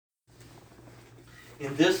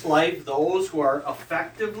In this life, those who are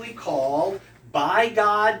effectively called by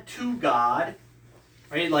God to God,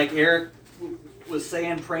 right? Like Eric was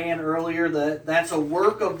saying, praying earlier, that's a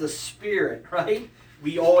work of the Spirit, right?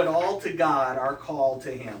 We owe it all to God, our call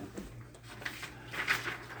to Him.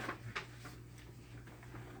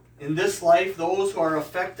 In this life, those who are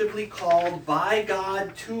effectively called by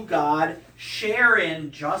God to God share in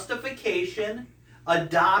justification,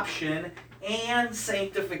 adoption, and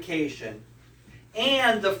sanctification,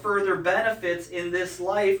 and the further benefits in this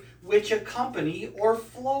life which accompany or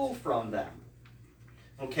flow from them.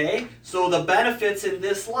 Okay? So the benefits in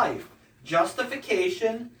this life: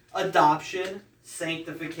 justification, adoption,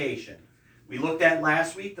 sanctification. We looked at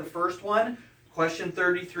last week the first one, question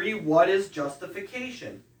 33, what is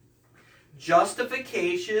justification?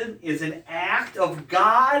 Justification is an act of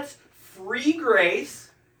God's free grace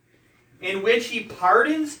in which He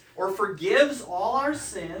pardons or forgives all our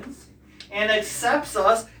sins and accepts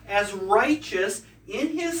us as righteous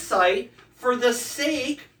in His sight for the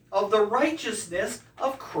sake of the righteousness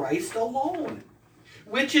of Christ alone,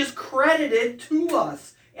 which is credited to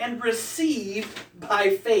us and received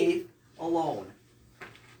by faith alone.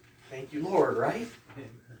 Thank you, Lord, right?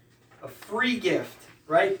 A free gift,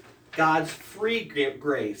 right? God's free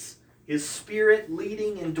grace. His Spirit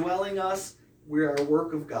leading and dwelling us. We are a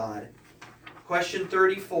work of God. Question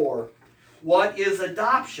 34. What is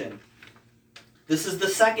adoption? This is the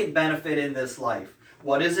second benefit in this life.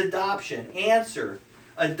 What is adoption? Answer.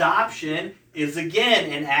 Adoption is again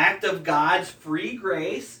an act of God's free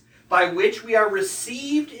grace by which we are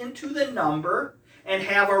received into the number and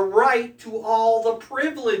have a right to all the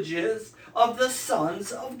privileges of the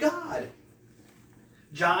sons of God.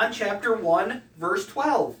 John chapter 1, verse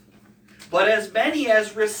 12. But as many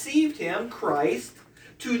as received Him, Christ,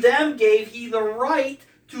 to them gave He the right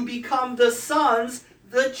to become the sons,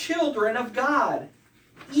 the children of God,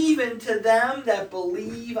 even to them that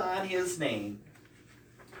believe on His name.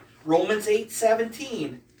 Romans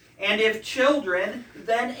 8:17. And if children,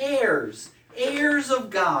 then heirs, heirs of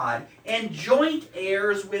God, and joint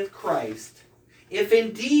heirs with Christ, if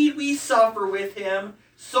indeed we suffer with Him,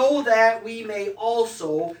 so that we may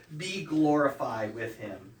also be glorified with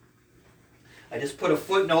Him. I just put a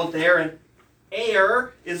footnote there, and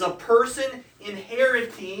heir is a person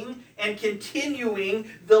inheriting and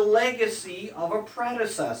continuing the legacy of a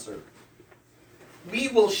predecessor. We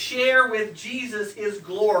will share with Jesus His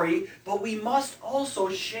glory, but we must also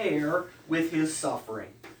share with His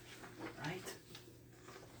suffering. Right?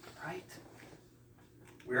 Right?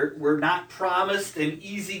 We're not promised an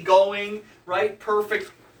easygoing, right,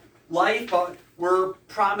 perfect life, but we're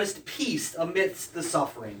promised peace amidst the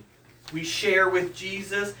suffering. We share with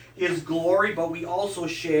Jesus His glory, but we also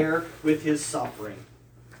share with His suffering.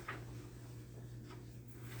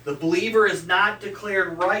 The believer is not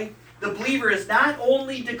declared right. The believer is not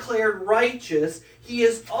only declared righteous, he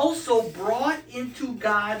is also brought into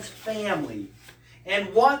God's family.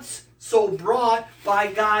 And once so brought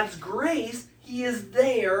by God's grace, he is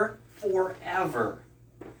there forever.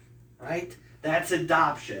 Right? That's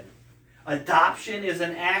adoption. Adoption is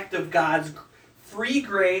an act of God's free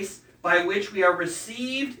grace by which we are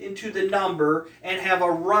received into the number and have a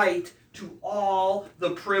right to all the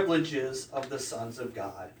privileges of the sons of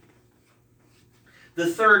God. The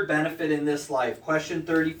third benefit in this life, question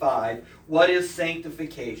 35, what is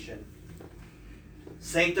sanctification?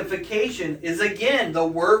 Sanctification is again the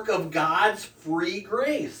work of God's free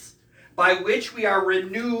grace, by which we are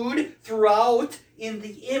renewed throughout in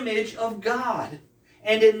the image of God,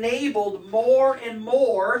 and enabled more and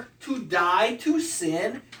more to die to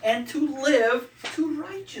sin and to live to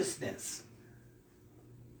righteousness.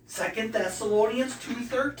 2 Thessalonians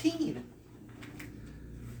 2:13.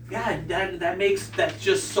 Yeah, that's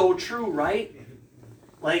just so true, right?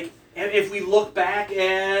 Like, if we look back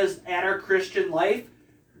at our Christian life,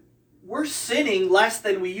 we're sinning less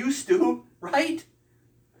than we used to, right?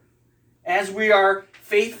 As we are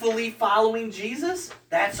faithfully following Jesus,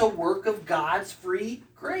 that's a work of God's free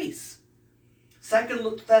grace.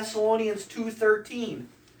 2 Thessalonians 2:13.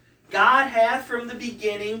 God hath from the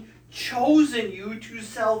beginning chosen you to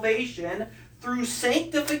salvation through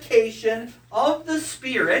sanctification of the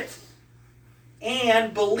Spirit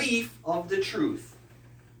and belief of the truth.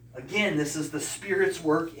 Again, this is the Spirit's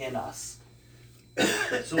work in us,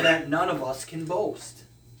 so that none of us can boast.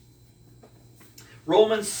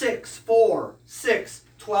 Romans 6:4, 6,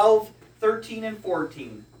 12, 13, and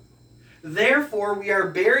 14. Therefore we are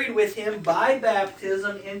buried with Him by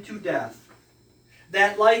baptism into death,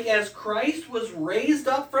 that like as Christ was raised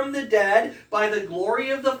up from the dead by the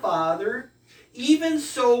glory of the Father, even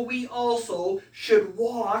so we also should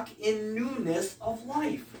walk in newness of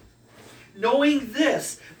life. Knowing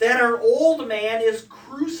this, that our old man is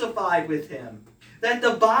crucified with him, that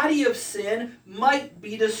the body of sin might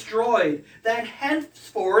be destroyed, that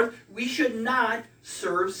henceforth we should not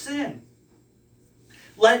serve sin.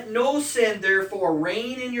 Let no sin therefore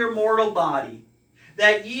reign in your mortal body,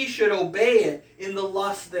 that ye should obey it in the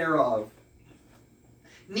lust thereof.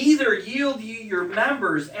 Neither yield ye your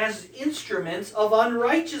members as instruments of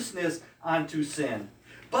unrighteousness unto sin,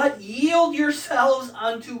 but yield yourselves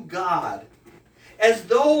unto God, as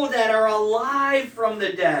though that are alive from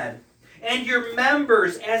the dead, and your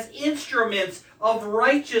members as instruments of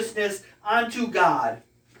righteousness unto God.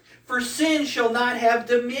 For sin shall not have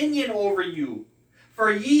dominion over you, for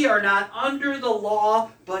ye are not under the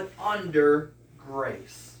law, but under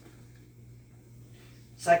grace.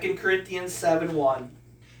 2 Corinthians 7:1.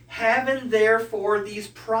 Having therefore these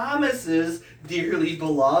promises, dearly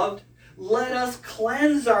beloved, let us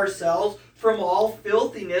cleanse ourselves from all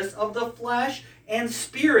filthiness of the flesh and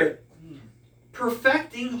spirit,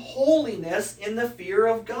 perfecting holiness in the fear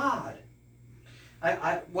of God.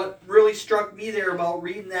 What really struck me there about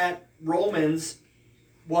reading that Romans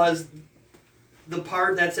was the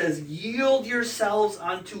part that says, yield yourselves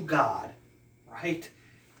unto God, right?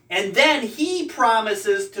 And then he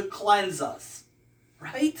promises to cleanse us,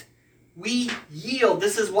 right? We yield.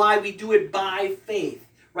 This is why we do it by faith,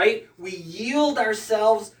 right? We yield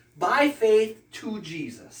ourselves by faith to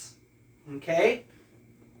Jesus, okay?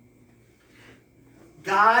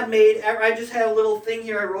 God made, I just had a little thing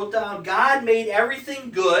here I wrote down. God made everything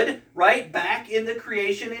good, right? Back in the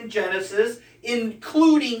creation in Genesis,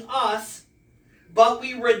 including us, but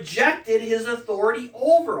we rejected his authority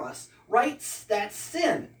over us, right? That's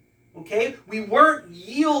sin, okay? We weren't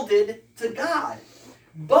yielded to God.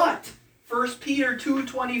 But 1 Peter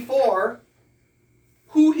 2:24,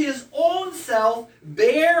 who his own self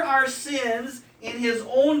bare our sins in his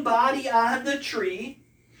own body on the tree,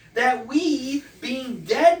 that we, being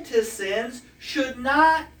dead to sins, should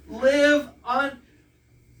live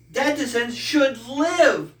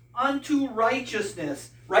unto righteousness,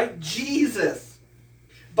 right? Jesus,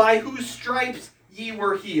 by whose stripes ye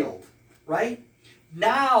were healed, right?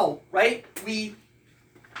 Now, right, we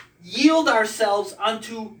yield ourselves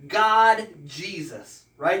unto God Jesus,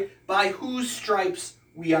 right? By whose stripes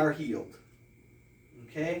we are healed.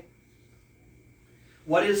 Okay?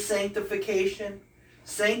 What is sanctification?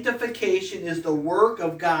 Sanctification is the work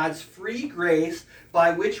of God's free grace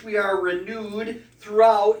by which we are renewed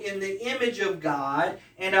throughout in the image of God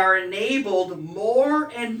and are enabled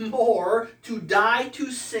more and more to die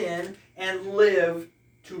to sin and live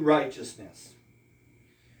to righteousness.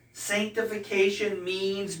 Sanctification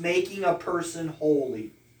means making a person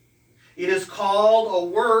holy. It is called a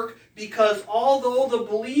work because although the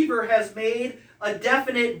believer has made a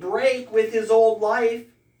definite break with his old life,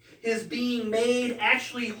 his being made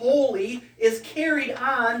actually holy is carried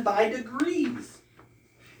on by degrees.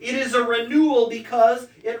 It is a renewal because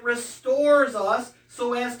it restores us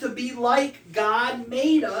so as to be like God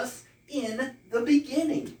made us in the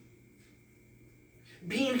beginning.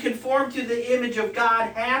 Being conformed to the image of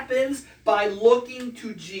God happens by looking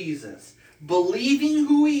to Jesus, believing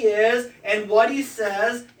who he is and what he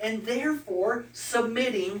says, and therefore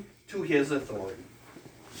submitting to his authority.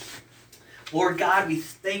 Lord God, we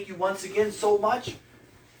thank you once again so much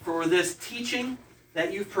for this teaching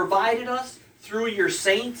that you've provided us through your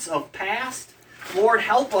saints of past. Lord,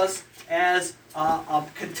 help us as a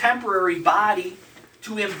contemporary body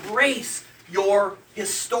to embrace your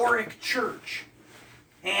historic church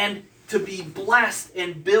and to be blessed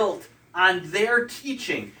and built on their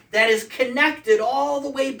teaching that is connected all the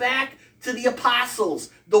way back to the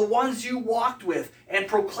apostles, the ones you walked with and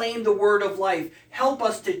proclaimed the word of life. Help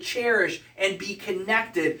us to cherish and be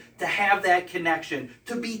connected, to have that connection,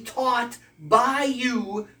 to be taught by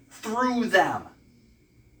you through them.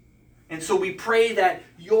 And so we pray that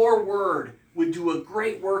your word would do a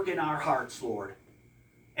great work in our hearts, Lord.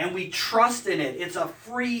 And we trust in it. It's a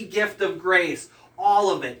free gift of grace.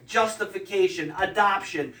 All of it. Justification,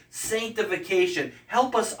 adoption, sanctification.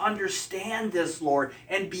 Help us understand this, Lord,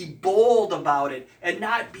 and be bold about it and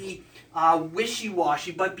not be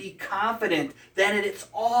wishy-washy, but be confident that it's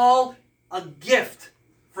all a gift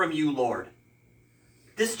from you, Lord.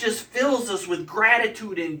 This just fills us with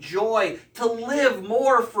gratitude and joy to live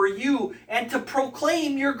more for you and to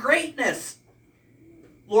proclaim your greatness.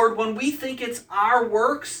 Lord, when we think it's our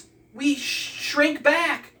works, we shrink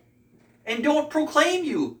back and don't proclaim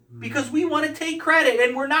you because we want to take credit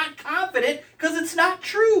and we're not confident because it's not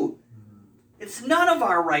true. It's none of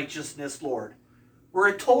our righteousness, Lord. We're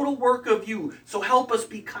a total work of you. So help us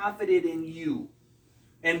be confident in you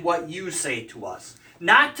and what you say to us.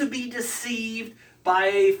 Not to be deceived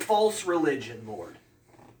by false religion, Lord,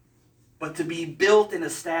 but to be built and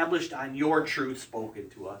established on your truth spoken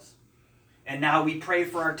to us. And now we pray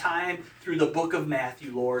for our time through the book of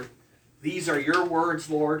Matthew, Lord. These are your words,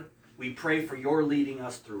 Lord. We pray for your leading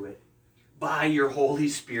us through it by your Holy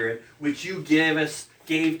Spirit, which you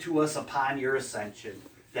gave to us upon your ascension,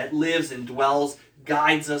 that lives and dwells,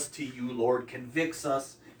 guides us to you, Lord, convicts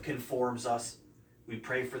us, conforms us. We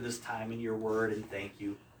pray for this time in your word and thank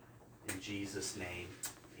you. In Jesus' name,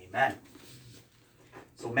 amen.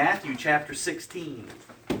 So Matthew chapter 16.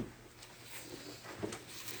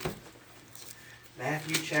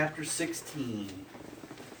 Matthew chapter 16.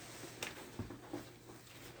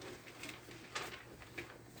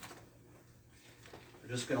 We're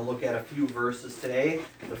just going to look at a few verses today.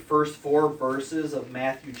 The first 4 verses of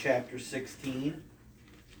Matthew chapter 16.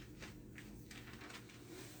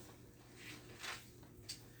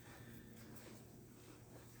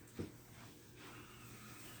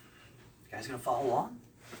 You guys going to follow along?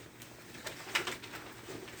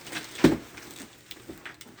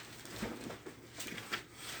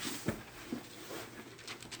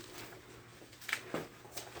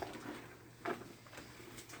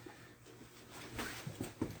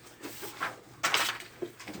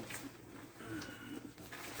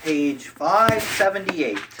 Page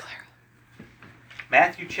 578.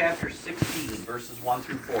 Matthew chapter 16, verses 1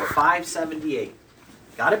 through 4. 578.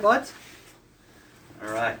 Got it, buds?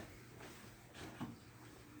 All right.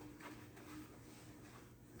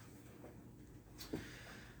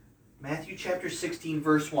 Matthew chapter 16,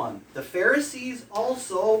 verse 1. The Pharisees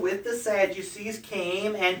also with the Sadducees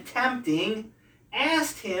came and tempting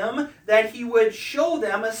asked him that he would show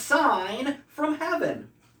them a sign from heaven.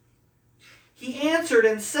 He answered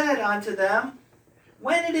and said unto them,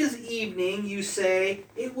 When it is evening, you say,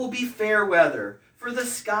 It will be fair weather, for the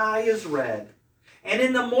sky is red. And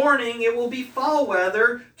in the morning it will be foul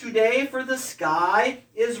weather today, for the sky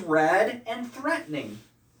is red and threatening.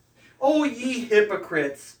 O ye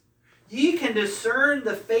hypocrites! Ye can discern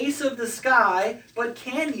the face of the sky, but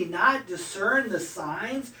can ye not discern the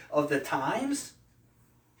signs of the times?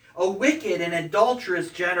 A wicked and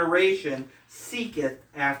adulterous generation seeketh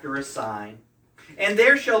after a sign. And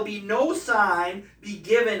there shall be no sign be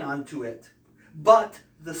given unto it, but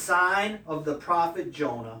the sign of the prophet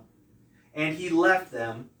Jonah. And he left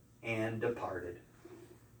them and departed.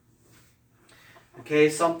 Okay,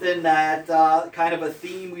 something that kind of a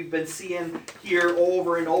theme we've been seeing here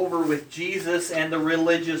over and over with Jesus and the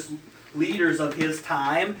religious leaders of his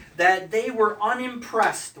time, that they were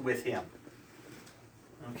unimpressed with him.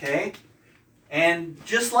 Okay? And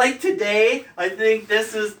just like today, I think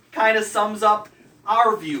this is kind of sums up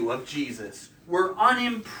our view of Jesus. We're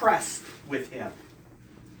unimpressed with him.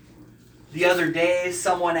 The other day,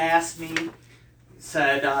 someone asked me,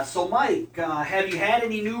 said, so Mike, have you had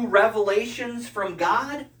any new revelations from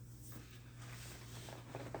God?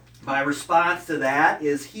 My response to that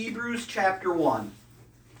is Hebrews chapter 1.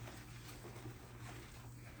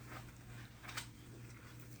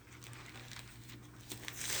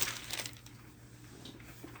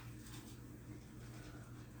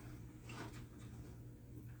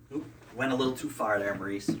 Went a little too far there,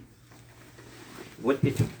 Maurice.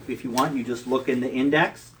 If you want, you just look in the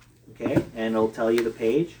index, okay, and it'll tell you the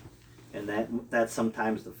page, and that's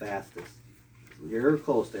sometimes the fastest. So you're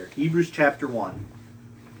close there. Hebrews chapter 1.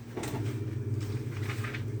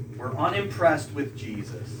 We're unimpressed with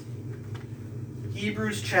Jesus.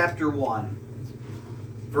 Hebrews chapter 1,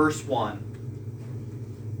 verse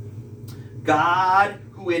 1. God,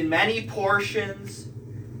 who in many portions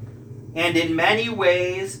and in many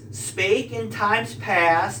ways spake in times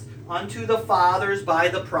past unto the fathers by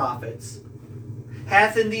the prophets,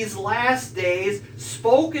 hath in these last days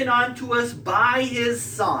spoken unto us by his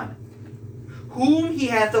Son, whom he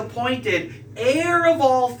hath appointed heir of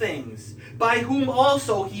all things, by whom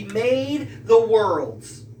also he made the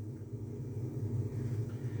worlds.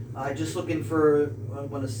 Just looking for, I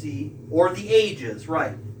want to see, or the ages,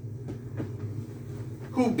 right.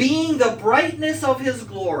 Who being the brightness of his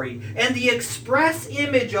glory, and the express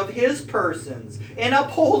image of his persons, and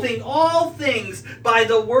upholding all things by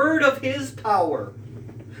the word of his power,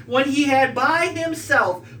 when he had by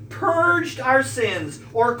himself purged our sins,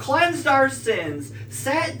 or cleansed our sins,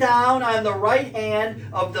 sat down on the right hand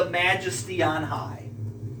of the majesty on high.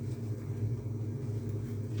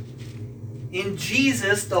 In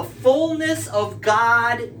Jesus the fullness of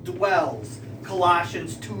God dwells.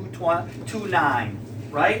 Colossians 2:9.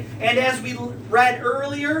 right? And as we read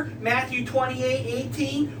earlier, Matthew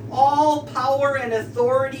 28:18, all power and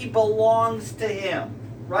authority belongs to him,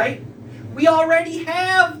 right? We already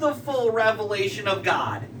have the full revelation of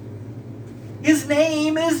God. His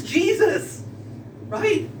name is Jesus,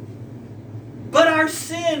 right? But our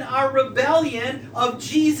sin, our rebellion of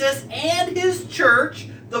Jesus and his church,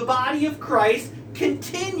 the body of Christ,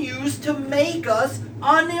 continues to make us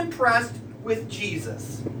unimpressed with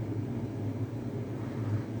Jesus.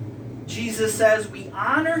 Jesus says we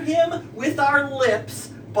honor him with our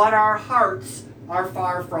lips, but our hearts are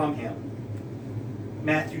far from him.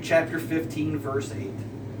 Matthew chapter 15, verse 8.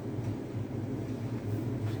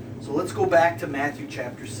 So let's go back to Matthew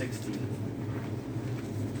chapter 16.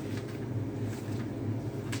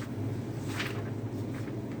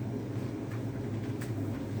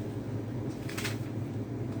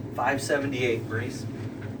 $578, Grace.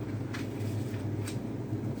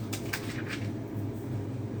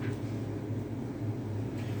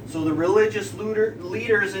 So the religious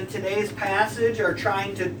leaders in today's passage are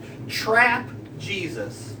trying to trap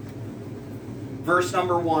Jesus. Verse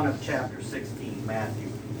number 1 of chapter 16, Matthew.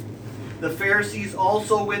 The Pharisees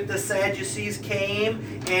also with the Sadducees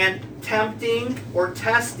came and tempting or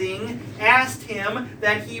testing asked him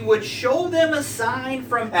that he would show them a sign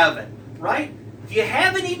from heaven. Right? Do you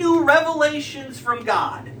have any new revelations from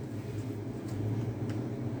God?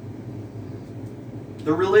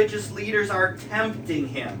 The religious leaders are tempting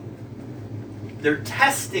him. They're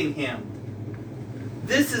testing him.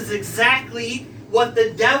 This is exactly what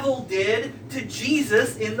the devil did to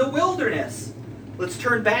Jesus in the wilderness. Let's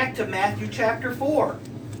turn back to Matthew chapter 4.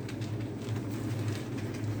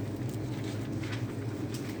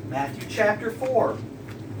 Matthew chapter 4.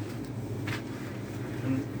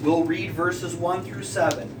 And we'll read verses 1 through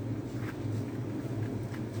 7.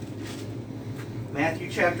 Matthew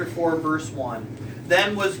chapter 4, verse 1.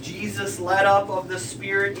 Then was Jesus led up of the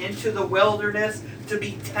Spirit into the wilderness to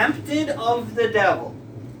be tempted of the devil.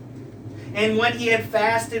 And when he had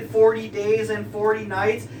fasted 40 days and 40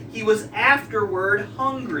 nights, he was afterward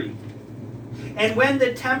hungry. And when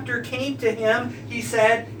the tempter came to him, he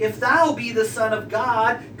said, If thou be the Son of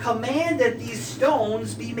God, command that these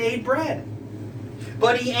stones be made bread.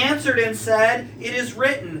 But he answered and said, It is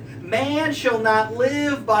written, Man shall not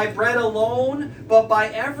live by bread alone, but by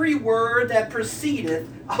every word that proceedeth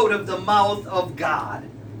out of the mouth of God.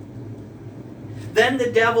 Then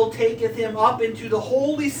the devil taketh him up into the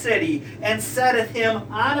holy city, and setteth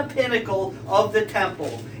him on a pinnacle of the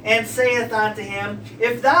temple, and saith unto him,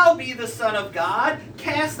 If thou be the Son of God,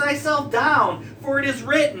 cast thyself down, for it is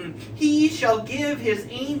written, He shall give his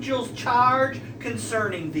angels charge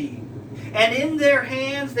concerning thee. And in their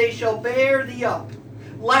hands they shall bear thee up,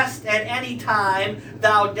 lest at any time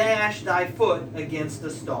thou dash thy foot against a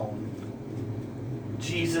stone.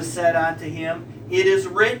 Jesus said unto him, It is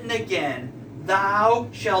written again, Thou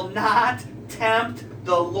shalt not tempt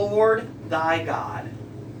the Lord thy God.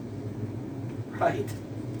 Right?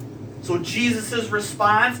 So Jesus'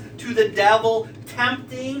 response to the devil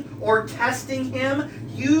tempting or testing him,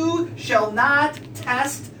 You shall not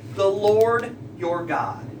test the Lord your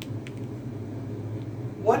God.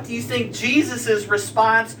 What do you think Jesus'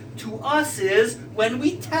 response to us is when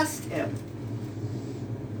we test him?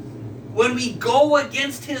 When we go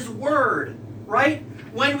against his word, right?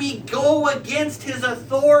 When we go against his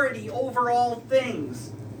authority over all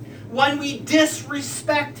things. When we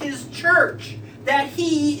disrespect his church that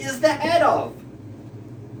he is the head of.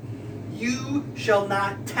 You shall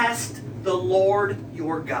not test the Lord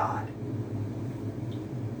your God.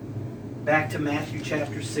 Back to Matthew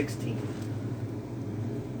chapter 16.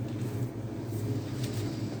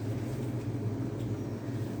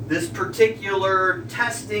 This particular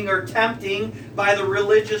testing or tempting by the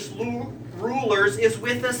religious rulers is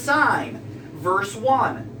with a sign. Verse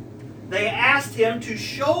 1. They asked him to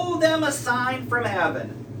show them a sign from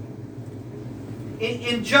heaven.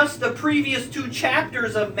 In just the previous 2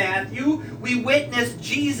 chapters of Matthew, we witnessed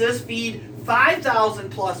Jesus feed 5,000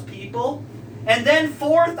 plus people, and then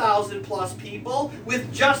 4,000 plus people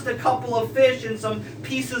with just a couple of fish and some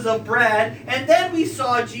pieces of bread. And then we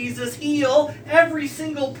saw Jesus heal every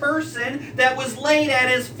single person that was laid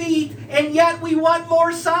at his feet, and yet we want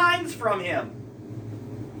more signs from him.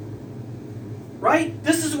 Right?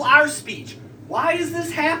 This is our speech. Why is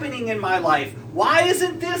this happening in my life? Why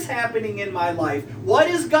isn't this happening in my life? What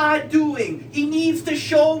is God doing? He needs to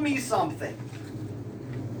show me something.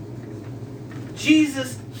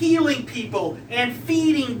 Jesus healing people and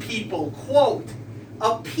feeding people, quote,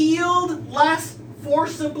 appealed less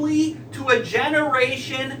forcibly to a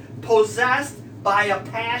generation possessed by a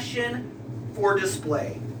passion for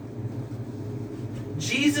display.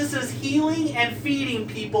 Jesus' healing and feeding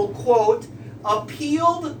people, quote,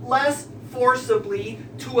 appealed less forcibly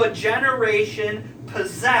to a generation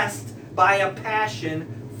possessed by a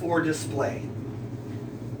passion for display.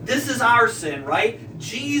 This is our sin, right?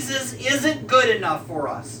 Jesus isn't good enough for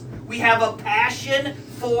us. We have a passion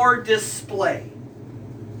for display.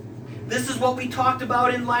 This is what we talked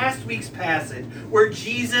about in last week's passage, where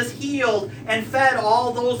Jesus healed and fed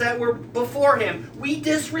all those that were before him. We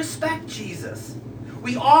disrespect Jesus.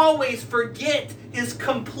 We always forget his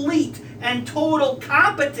complete and total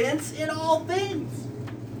competence in all things.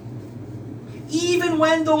 Even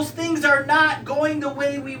when those things are not going the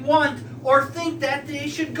way we want or think that they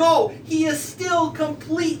should go, he is still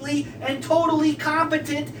completely and totally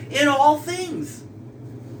competent in all things.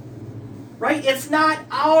 Right? It's not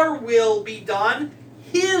our will be done,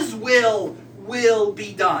 his will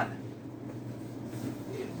be done.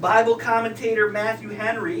 Bible commentator Matthew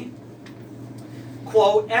Henry,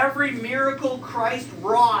 quote, every miracle Christ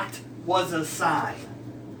wrought was a sign.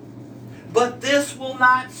 But this will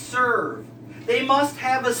not serve. They must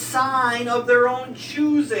have a sign of their own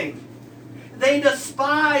choosing. They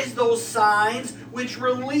despised those signs which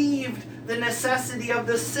relieved the necessity of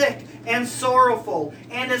the sick and sorrowful,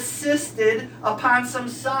 and insisted upon some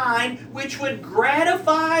sign which would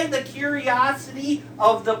gratify the curiosity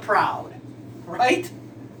of the proud. Right?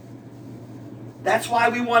 That's why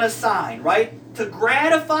we want a sign, right? To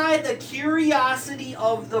gratify the curiosity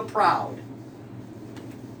of the proud.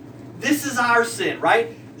 This is our sin,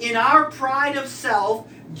 right? In our pride of self,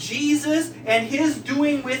 Jesus and his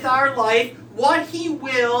doing with our life, what he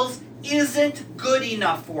wills isn't good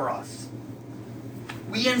enough for us.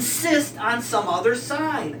 We insist on some other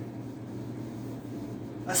sign.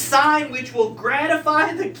 A sign which will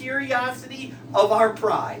gratify the curiosity of our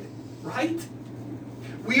pride, right?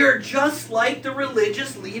 We are just like the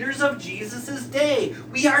religious leaders of Jesus' day.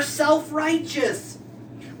 We are self-righteous.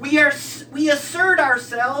 We assert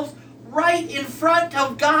ourselves right in front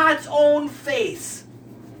of God's own face.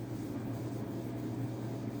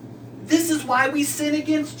 This is why we sin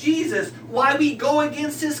against Jesus, why we go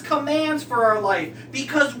against his commands for our life,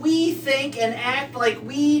 because we think and act like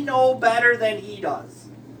we know better than he does.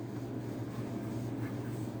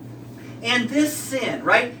 And this sin,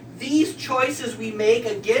 right? These choices we make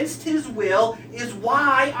against his will is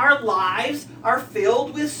why our lives are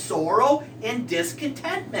filled with sorrow and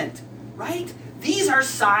discontentment, right? These are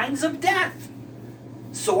signs of death.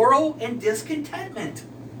 Sorrow and discontentment.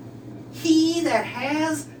 He that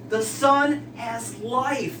has the Son has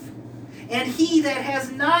life, and he that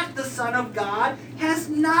has not the Son of God has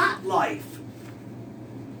not life.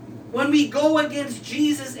 When we go against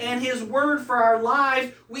Jesus and his word for our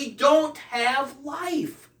lives, we don't have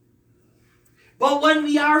life. But when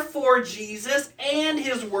we are for Jesus and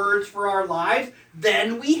his words for our lives,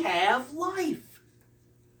 then we have life.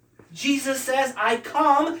 Jesus says, I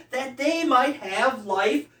come that they might have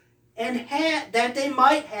life and that they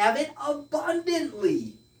might have it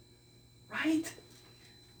abundantly. Right?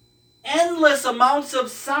 Endless amounts of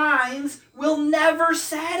signs will never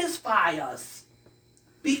satisfy us,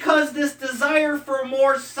 because this desire for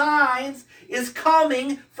more signs is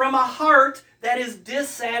coming from a heart that is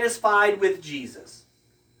dissatisfied with Jesus.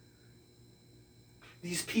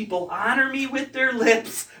 These people honor me with their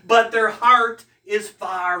lips, but their heart is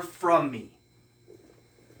far from me.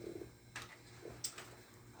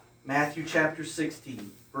 Matthew chapter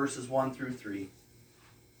 16, verses 1 through 3.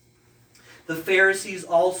 The Pharisees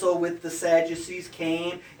also with the Sadducees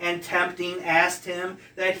came, and tempting asked him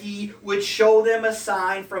that he would show them a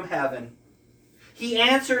sign from heaven. He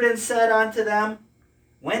answered and said unto them,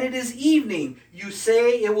 when it is evening, you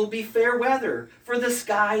say it will be fair weather, for the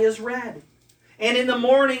sky is red. And in the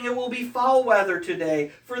morning it will be foul weather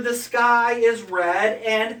today, for the sky is red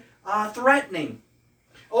and threatening.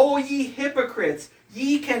 O ye hypocrites,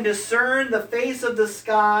 ye can discern the face of the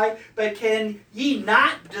sky, but can ye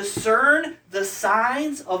not discern the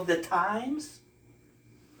signs of the times?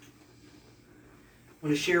 I'm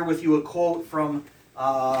going to share with you a quote from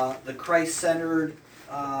the Christ-centered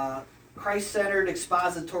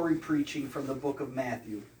expository preaching from the book of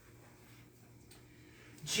Matthew.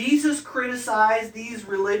 Jesus criticized these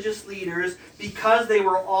religious leaders because they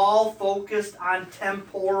were all focused on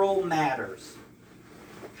temporal matters.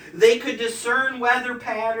 They could discern weather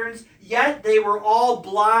patterns, yet they were all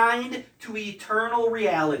blind to eternal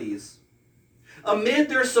realities. Amid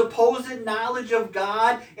their supposed knowledge of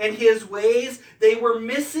God and his ways, they were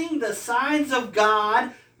missing the signs of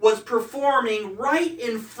God was performing right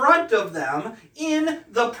in front of them in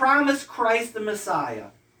the promised Christ the Messiah.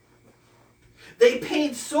 They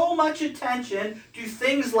paid so much attention to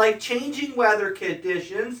things like changing weather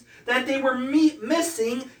conditions that they were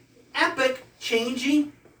missing epoch changes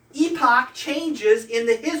in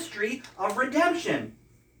the history of redemption.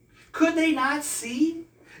 Could they not see?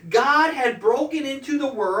 God had broken into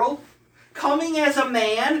the world, coming as a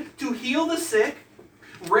man to heal the sick,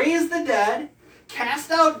 raise the dead, cast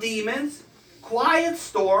out demons, quiet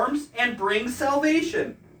storms, and bring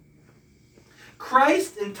salvation.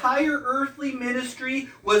 Christ's entire earthly ministry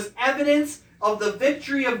was evidence of the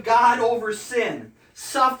victory of God over sin,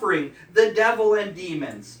 suffering, the devil, and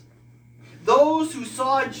demons. Those who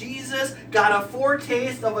saw Jesus got a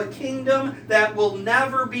foretaste of a kingdom that will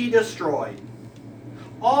never be destroyed.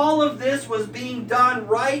 All of this was being done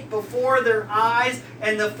right before their eyes,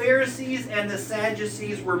 and the Pharisees and the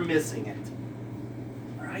Sadducees were missing it.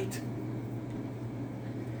 Right?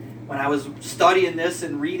 When I was studying this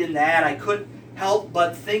and reading that, I couldn't help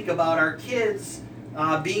but think about our kids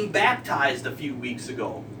being baptized a few weeks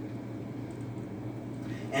ago.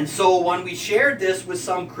 And so when we shared this with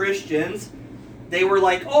some Christians, they were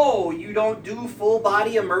like, "Oh, you don't do full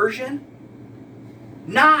body immersion?"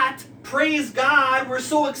 Not, praise God, we're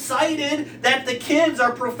so excited that the kids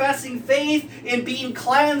are professing faith in being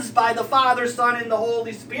cleansed by the Father, Son, and the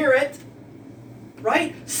Holy Spirit.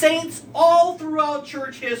 Right? Saints all throughout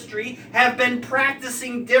church history have been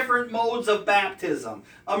practicing different modes of baptism.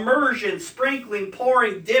 Immersion, sprinkling,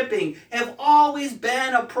 pouring, dipping have always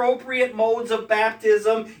been appropriate modes of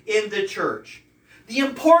baptism in the church. The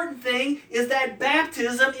important thing is that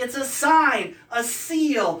baptism, it's a sign, a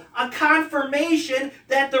seal, a confirmation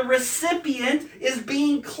that the recipient is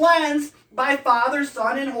being cleansed by Father,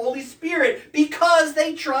 Son, and Holy Spirit because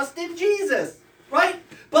they trust in Jesus. Right?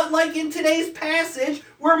 But like in today's passage,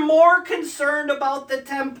 we're more concerned about the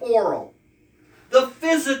temporal, the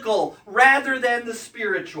physical, rather than the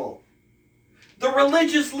spiritual. The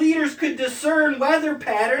religious leaders could discern weather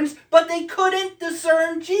patterns, but they couldn't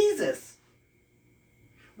discern Jesus.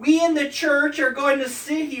 We in the church are going to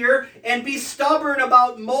sit here and be stubborn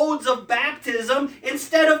about modes of baptism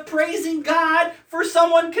instead of praising God for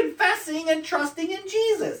someone confessing and trusting in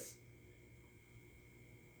Jesus.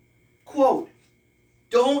 Quote,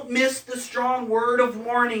 don't miss the strong word of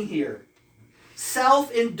warning here.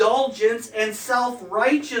 Self-indulgence and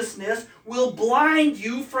self-righteousness will blind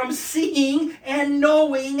you from seeing and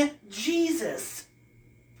knowing Jesus.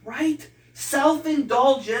 Right?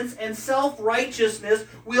 Self-indulgence and self-righteousness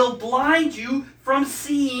will blind you from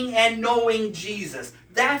seeing and knowing Jesus.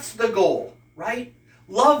 That's the goal, right?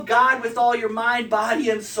 Love God with all your mind, body,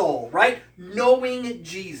 and soul, right? Knowing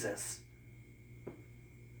Jesus.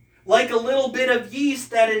 Like a little bit of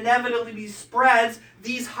yeast that inevitably spreads,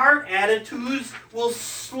 these heart attitudes will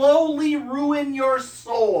slowly ruin your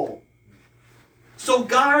soul. So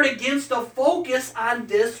guard against a focus on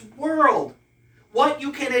this world, what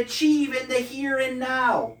you can achieve in the here and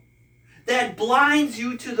now, that blinds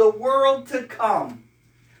you to the world to come.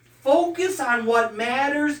 Focus on what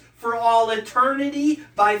matters for all eternity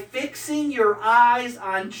by fixing your eyes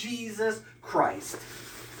on Jesus Christ.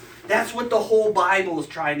 That's what the whole Bible is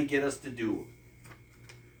trying to get us to do.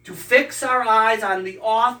 To fix our eyes on the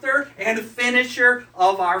author and finisher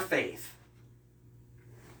of our faith.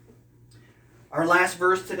 Our last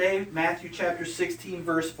verse today, Matthew chapter 16,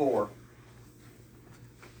 verse 4.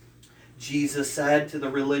 Jesus said to the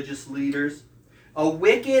religious leaders, "A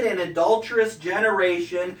wicked and adulterous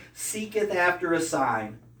generation seeketh after a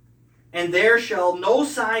sign, and there shall no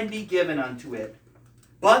sign be given unto it,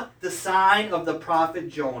 but the sign of the prophet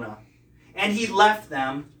Jonah. And he left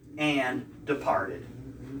them and departed."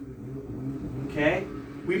 Okay?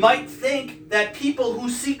 We might think that people who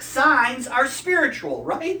seek signs are spiritual,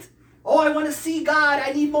 right? Oh, I want to see God.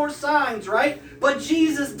 I need more signs, right? But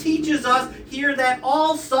Jesus teaches us here that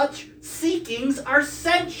all such seekings are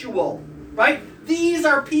sensual, right? These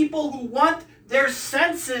are people who want their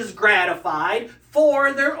senses gratified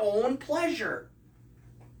for their own pleasure.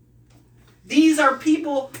 These are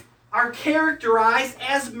people are characterized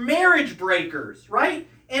as marriage breakers, right?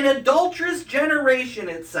 An adulterous generation,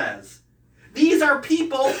 it says. These are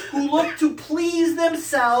people who look to please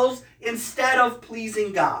themselves instead of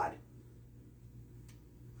pleasing God.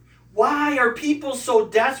 Why are people so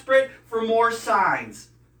desperate for more signs?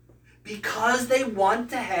 Because they want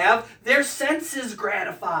to have their senses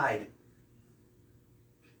gratified.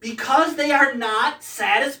 Because they are not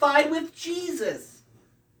satisfied with Jesus.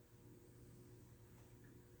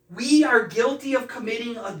 We are guilty of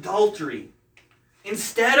committing adultery.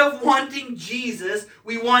 Instead of wanting Jesus,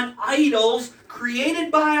 we want idols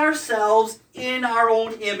created by ourselves in our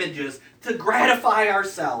own images to gratify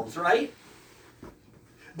ourselves, right?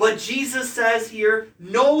 But Jesus says here,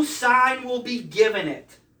 no sign will be given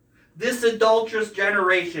it, this adulterous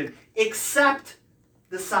generation, except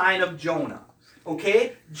the sign of Jonah.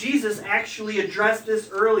 Okay? Jesus actually addressed this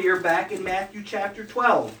earlier back in Matthew chapter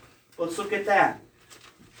 12. Let's look at that.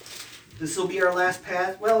 This will be our last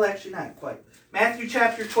pass. Well, actually not quite. Matthew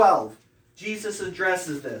chapter 12. Jesus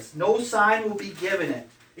addresses this. No sign will be given it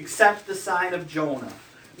except the sign of Jonah.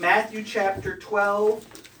 Matthew chapter 12,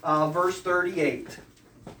 verse 38.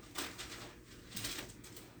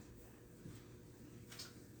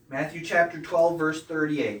 Matthew chapter 12, verse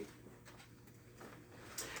 38.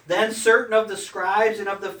 Then certain of the scribes and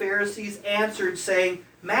of the Pharisees answered, saying,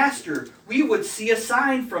 Master, we would see a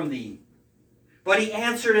sign from thee. But he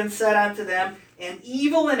answered and said unto them, An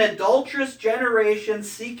evil and adulterous generation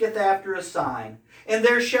seeketh after a sign, and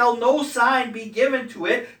there shall no sign be given to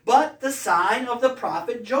it, but the sign of the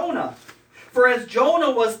prophet Jonah. For as Jonah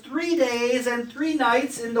was 3 days and 3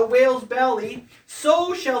 nights in the whale's belly,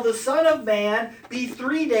 so shall the Son of Man be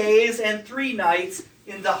 3 days and 3 nights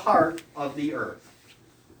in the heart of the earth.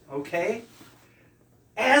 Okay?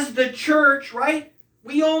 As the church, right,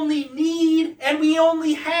 we only need and we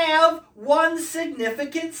only have one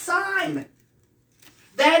significant sign.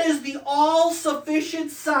 That is the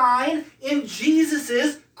all-sufficient sign in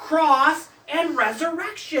Jesus' cross and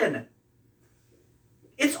resurrection.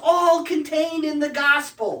 It's all contained in the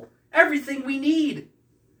gospel. Everything we need.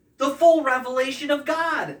 The full revelation of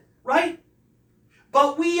God, right?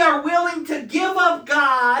 But we are willing to give up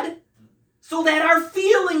God so that our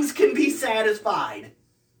feelings can be satisfied.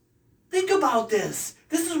 Think about this.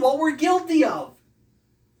 This is what we're guilty of.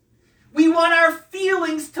 We want our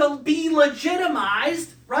feelings to be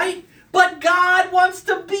legitimized, right? But God wants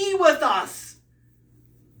to be with us.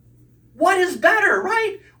 What is better,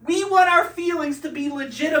 right? We want our feelings to be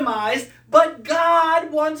legitimized, but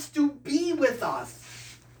God wants to be with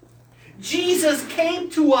us. Jesus came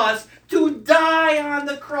to us to die on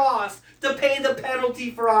the cross to pay the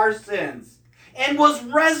penalty for our sins, and was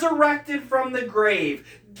resurrected from the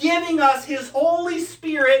grave, giving us His Holy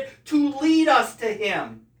Spirit to lead us to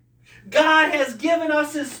Him. God has given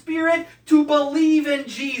us His Spirit to believe in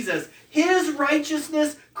Jesus, His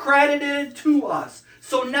righteousness credited to us.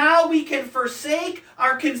 So now we can forsake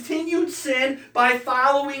our continued sin by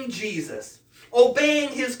following Jesus, obeying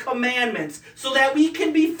His commandments, so that we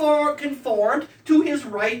can be conformed to His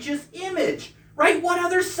righteous image. Right? What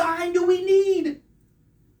other sign do we need?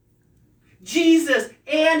 Jesus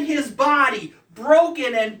and His body,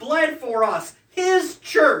 broken and bled for us, His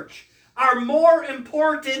church, are more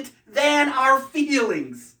important than our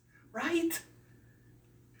feelings. Right?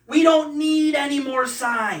 We don't need any more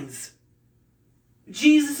signs.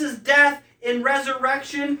 Jesus' death and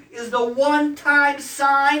resurrection is the one-time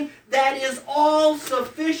sign that is all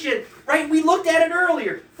sufficient. Right? We looked at it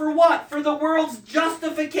earlier. For what? For the world's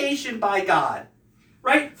justification by God.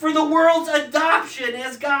 Right? For the world's adoption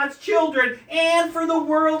as God's children, and for the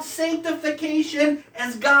world's sanctification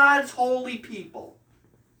as God's holy people.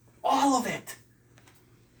 All of it.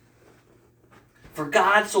 For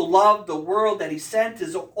God so loved the world that He sent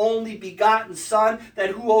His only begotten Son, that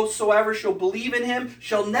whosoever shall believe in Him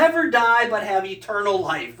shall never die but have eternal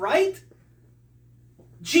life. Right?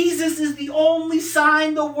 Jesus is the only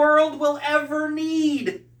sign the world will ever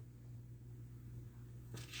need.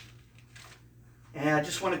 And I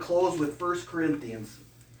just want to close with 1 Corinthians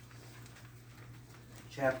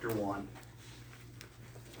chapter 1.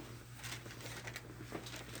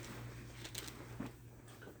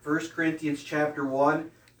 First Corinthians chapter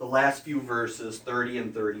 1, the last few verses, 30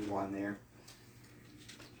 and 31 there.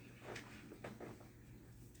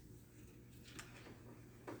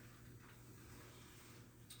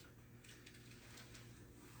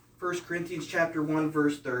 First Corinthians chapter 1,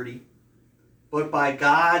 verse 30. But by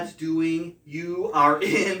God's doing, you are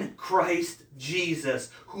in Christ Jesus,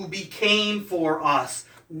 who became for us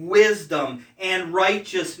wisdom and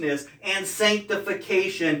righteousness and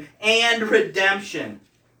sanctification and redemption.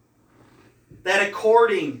 That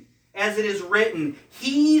according as it is written,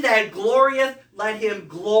 He that glorieth, let him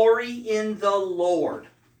glory in the Lord.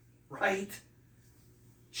 Right?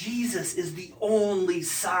 Jesus is the only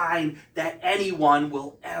sign that anyone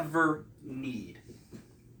will ever need.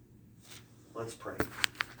 Let's pray.